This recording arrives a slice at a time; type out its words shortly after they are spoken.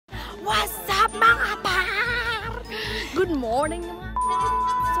What's up mga par? Good morning mga.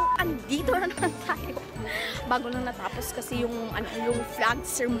 So andito na naman tayo. Bago lang natapos kasi yung flag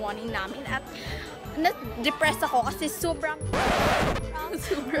ceremony namin at na-depress ako kasi sobrang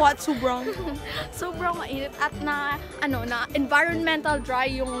sobrang mainit at na environmental dry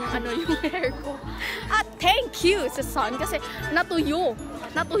yung yung hair ko. At thank you sa sun kasi natuyo.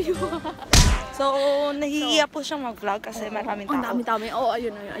 So, nahihiya po siyang mag-vlog kasi maraming tao. Ang dami-dami. Oh,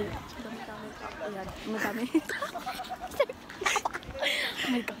 ayun. Madami. Oh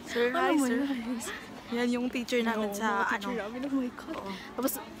my God. Sir, hi, sir. Yan yung teacher namin sa Oh my God.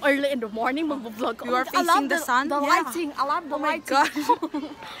 Tapos early in the morning mag-vlog ko. You are facing the sun? The lighting. I love the lighting. God.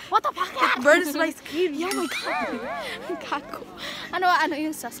 What the fuck? It burns my skin. Yeah, oh my God. Ang kako. Ano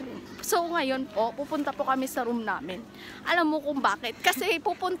yung sasabihin? So ngayon po, pupunta po kami sa room namin. Alam mo kung bakit? Kasi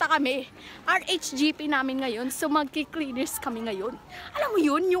pupunta kami, RHGP namin ngayon, so magki-cleaners kami ngayon. Alam mo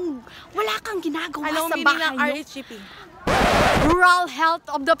yun, yung wala kang ginagawa sa bahay nyo. RHGP? Rural Health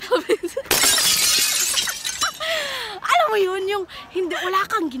of the Philippines. Alam mo yun, yung wala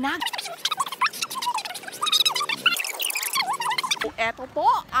kang ginagawa. Ito po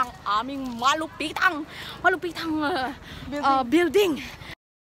ang aming malupitang building.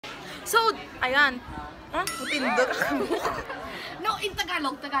 So, ayan. Putindot ako. No, in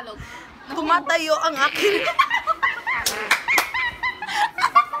Tagalog. Tumatayo ang akin.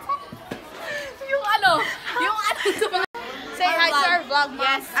 Say hi to our vlog,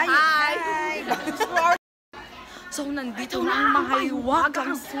 yes. Hi. So, nandito na ang mga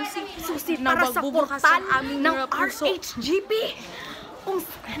hiwagang susi na para sa magbubukas portal ang aming ng puso. RHGP.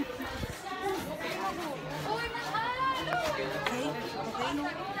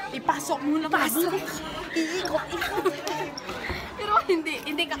 Ipasok mo na pasok. Iikot. Pero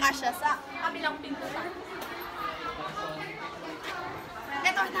hindi kakasya sa kabilang pintuan.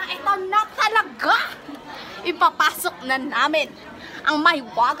 Ito na talaga. Ipapasok na namin ang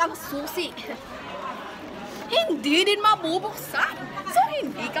mahiwagang susi. Hindi din mabubuksan. So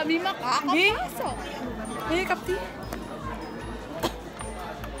hindi kami makakapasok. Hey, Kapti.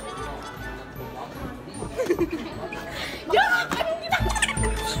 Yak! Anong ginagawa?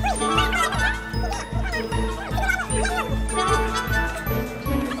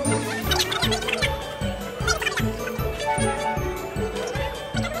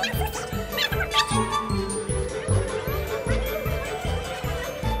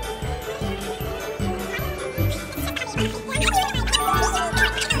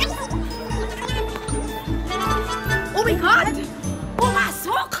 Oh my God!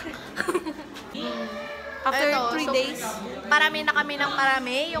 Pumasok! After 3 days, parami na kami ng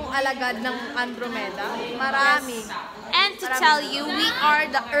parami, yung alagad ng Andromeda. Marami. And to tell you, we are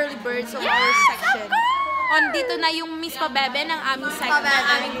the early birds of our section. Dito na yung Miss Pabebe ng aming section, ng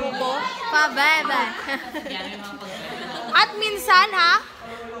aming grupo. Pabebe. At minsan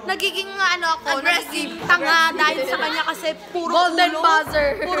nagiging ako, aggressive. Tanga dahil sa kanya kasi puro Golden ulo.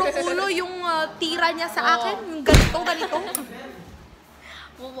 buzzer. Puro ulo yung tira niya sa akin. Yung ganito.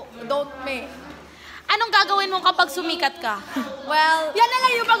 Don't me. Anong gagawin mo kapag sumikat ka? Well, Yan na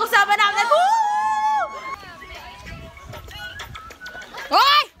lang yung pag-usapan namin.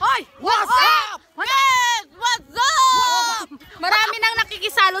 Hoy! What's up? Yes! What's up? Marami nang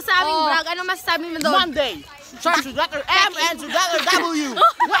nakikisalo sa aming vlog. Ano masasabi mo doon? Monday, starts with letter M and with letter W.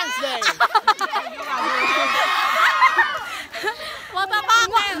 Wednesday. What the fuck?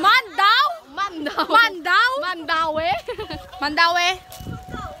 Mandaw? Mandawe?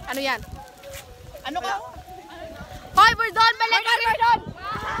 Ano yan? Ano ka? Hoy, we're done! Balik kami!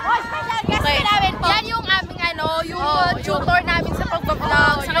 Hoy, special guest namin po. Yan yung aming tutor namin sa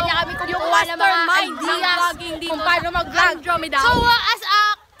pag-vlog. Sa kanya kami kumukuha ng mga ideas kung paano mag-vlog. So, as a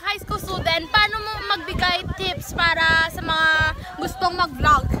high school student, paano mo magbigay tips para sa mga gustong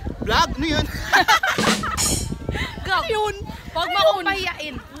mag-vlog? Vlog? Ano yun? Go! Yun! Huwag mo akong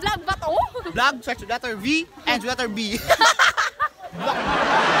pahiyain. Vlog ba to? Vlog starts with letter V and with letter B.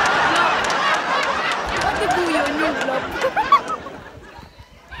 Pati po yun yung vlog.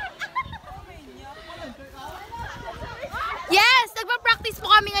 Yes! Nagpa-practice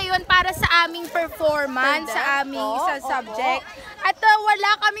po kami ngayon para sa aming performance, sa aming isang subject. At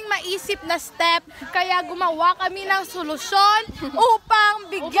wala kaming maisip na step, kaya gumawa kami ng solusyon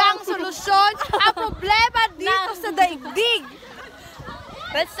upang bigyang solusyon ang problema dito sa daigdig.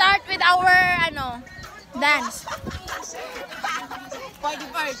 Let's start with our, dance.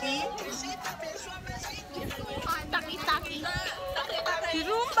 Party. Taki-taki.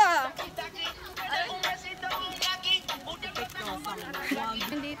 Rumba.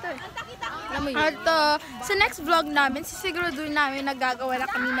 Dito eh. Alam mo yun. At sa next vlog namin, sisiguraduhin namin na gagawa na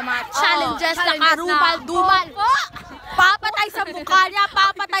kami ng mga challenges na challenges karumal-dumal. Opo. Papatay sa mukha niya,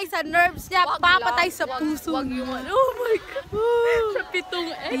 papatay sa nerves niya, papatay sa puso. Wag yung ano. Oh my God. Sa pitong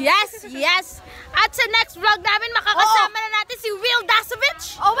Yes, yes. At sa next vlog namin, makakasama na natin si Will Dasovich.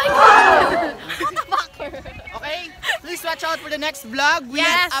 Oh my God. Motherfucker. Okay, please watch out for the next vlog with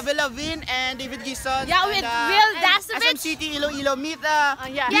Yes. Avril Lavigne and David Gison. Yeah, with Will SM Dasovich. City, Iloilo. Meet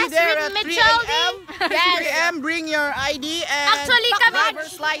yeah. be Yes, there with at 3 Mitchell a.m. Yes. 3 a.m. Bring your ID and Actually, kami-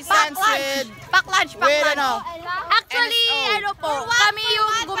 driver's license with Pack lunch. ano. Actually, NSO. ano po, kami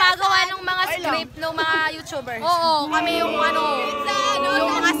yung gumagawa ng mga script ng mga YouTubers. Oo, kami yung ano,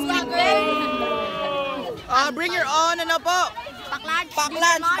 yung mga script din. Bring your own ano po. Pack lunch. Pack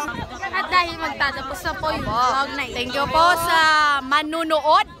lunch. At dahil magtatapos na po yung vlog na ito. Thank you po sa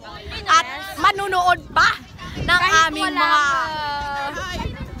manunood at manunood pa ng Kahit aming walang, mga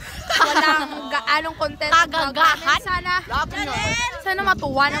walang gaanong content ng vlog Kagagahan. namin. Vlog nyo. Sana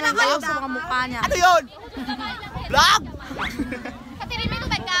matuwa naman kayo sa mga mukha niya. Ano yun? Vlog?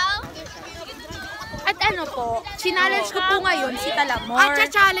 At ano po, challenge ko po ngayon si Talamor. at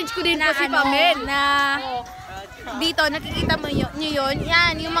challenge ko din po si Pamel. Na dito, nakikita mo niyo yun.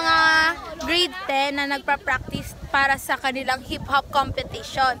 Yan, yung mga grade 10 na nagpa-practice para sa kanilang hip-hop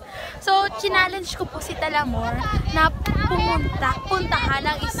competition. So, challenge ko po si Talamor na puntahan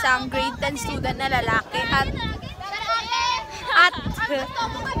ng isang grade 10 student na lalaki at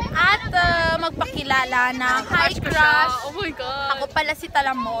magpakilala na hi crush. Oh my God. Ako pala si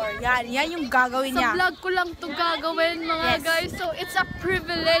Talamor. Yan yung gagawin Sa niya. vlog ko lang to gagawin mga Yes. guys. So it's a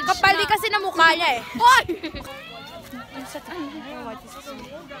privilege. Kapal di kasi na mukha niya eh. Hoy!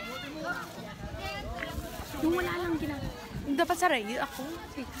 Yung wala lang ginagawa. Dapat sa rail ako.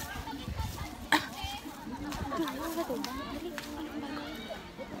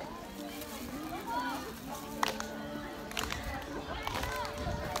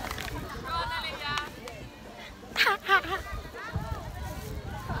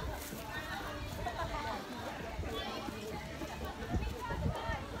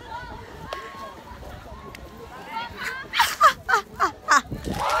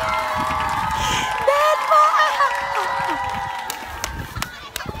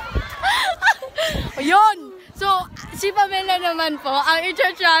 Ayun! So, si Pamela naman po ang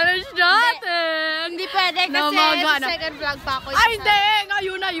i-challenge natin. Hindi pwede Na kasi maghanap. sa second vlog pa ako. Ay, hindi!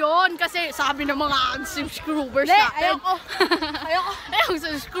 Ngayon na yun! Kasi sabi ng mga subscribers Hindi, natin. ayoko. Ayong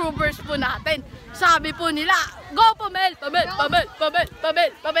subscribers po natin. Sabi po nila, go Pamel! Pamel! Pamel! Pamel! Pamel!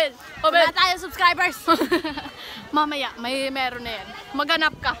 Pamel! Pamel! Wala tayong subscribers. Mamaya, meron na yan.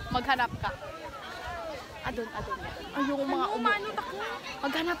 Maghanap ka. Adon. Ay, yung mga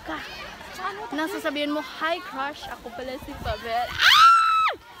maghanap ka. Nang sasabihin mo, hi crush, ako pala si Pamel.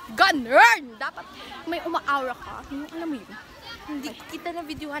 Ah! Ganun! Dapat may umaaura ka. Yung alam mo yun. Hindi kita na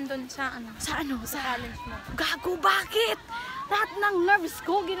videohan doon sa ano. Sa ano? Sa challenge mo. Gago, bakit? Lahat ng nerves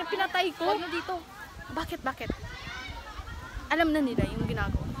ko, pinatay ko. Ano dito? Bakit? Alam na nila yung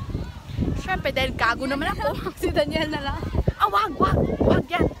ginagawa. Siyempre, dahil gago naman ako. Si Daniel na lang. Ah, wag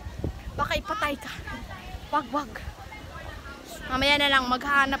yan. Baka ipatay ka. Wag. Mamaya na lang,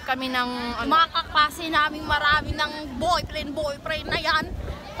 maghahanap kami ng Mga kaklase namin marami ng boyfriend na yan.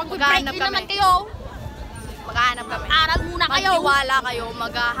 Pag Maghahanap break naman kami. kayo, maghahanap kami. aral muna kayo. Magtiwala kayo,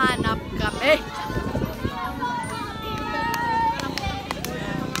 maghahanap kami.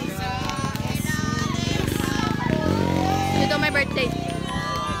 Ito my birthday.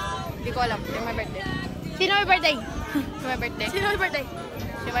 Hindi ko alam. Ito my birthday. Sino may birthday? Ito my birthday. Sino may birthday?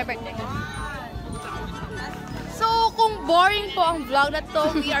 Ito my birthday. So, kung boring po ang vlog na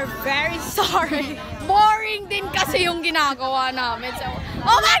to, we are very sorry. Boring din kasi yung ginagawa namin. So,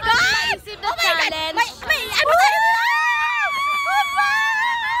 oh my God! Isip Oh na my God! challenge. May ano tayo?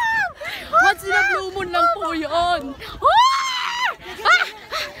 Once in a blue moon lang po yun.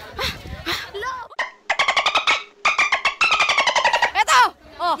 Eto!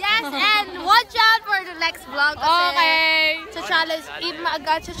 Oh. Yes, and watch out for the next vlog. Kasi Okay. sa challenge,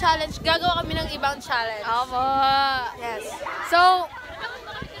 agad sa challenge, gagawa kami ng ibang challenge. Opo. Yes. So,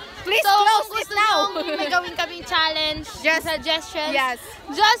 please So, close kung it gusto now. nyo may gawin kaming challenge, Yes. suggestions, Yes.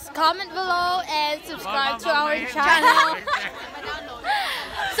 just comment below and subscribe to our channel.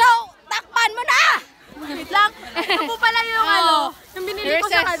 So, takpan mo na! Wait lang. Ito po pala yung yung binili ko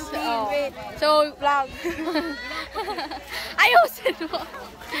sa Recess. canteen. Oh. Wait. So, vlog. Ayusin mo.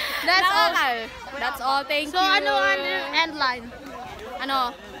 That's all. That's all. Thank So, you. ano ang end line?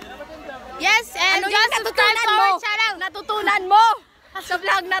 Ano? Yes, and Ano just yung subscribe natutunan to mo? our channel. Natutunan mo sa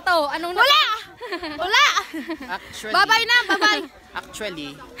vlog na to. Anong Wala! Wala! Actually, Bye-bye na, bye-bye. Actually,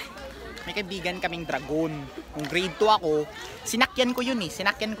 may kaibigan kaming dragon. Nung grade 2 ako, sinakyan ko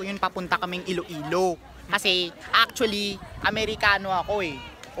yun papunta kaming Iloilo. Kasi actually, Amerikano ako eh.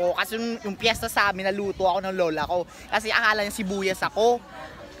 O kasi yung piyesta sa amin, naluto ako ng lola ko. Kasi akala niya sibuyas ako.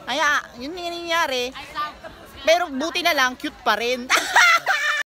 Kaya, yun yung nangyari. Pero buti na lang, cute pa rin.